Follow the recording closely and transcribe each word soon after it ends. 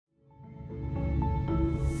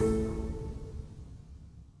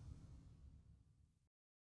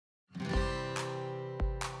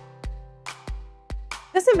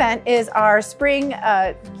This event is our spring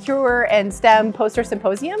Cure and STEM Poster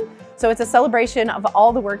Symposium. So it's a celebration of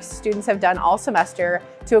all the work students have done all semester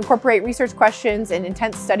to incorporate research questions and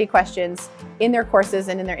intense study questions in their courses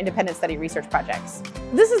and in their independent study research projects.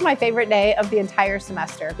 This is my favorite day of the entire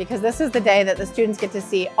semester because this is the day that the students get to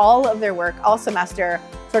see all of their work all semester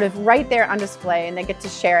sort of right there on display, and they get to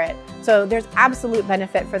share it. So there's absolute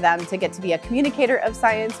benefit for them to get to be a communicator of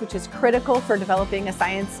science, which is critical for developing a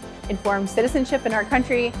science-informed citizenship in our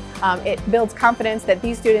country. It builds confidence that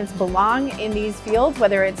these students belong in these fields,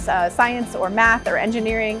 whether it's science or math or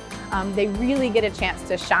engineering. They really get a chance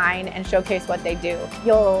to shine and showcase what they do.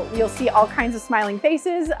 You'll see all kinds of smiling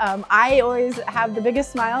faces. I always have the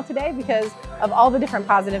biggest smile today because of all the different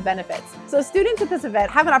positive benefits. So students at this event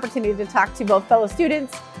have an opportunity to talk to both fellow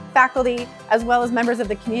students, faculty, as well as members of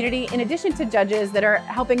the community, in addition to judges that are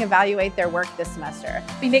helping evaluate their work this semester.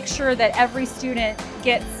 We make sure that every student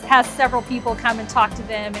has several people come and talk to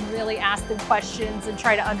them and really ask them questions and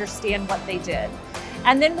try to understand what they did.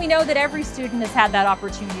 And then we know that every student has had that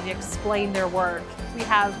opportunity to explain their work. We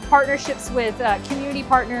have partnerships with community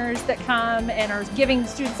partners that come and are giving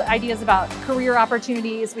students ideas about career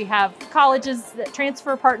opportunities. We have colleges, that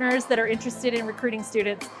transfer partners that are interested in recruiting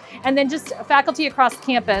students. And then just faculty across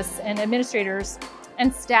campus and administrators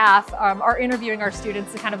and staff are interviewing our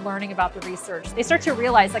students and kind of learning about the research. They start to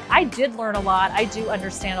realize, like, I did learn a lot, I do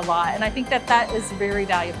understand a lot, and I think that that is very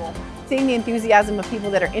valuable. Seeing the enthusiasm of people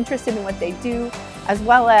that are interested in what they do, as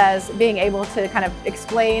well as being able to kind of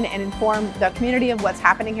explain and inform the community of what's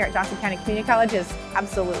happening here at Johnson County Community College is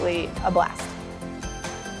absolutely a blast.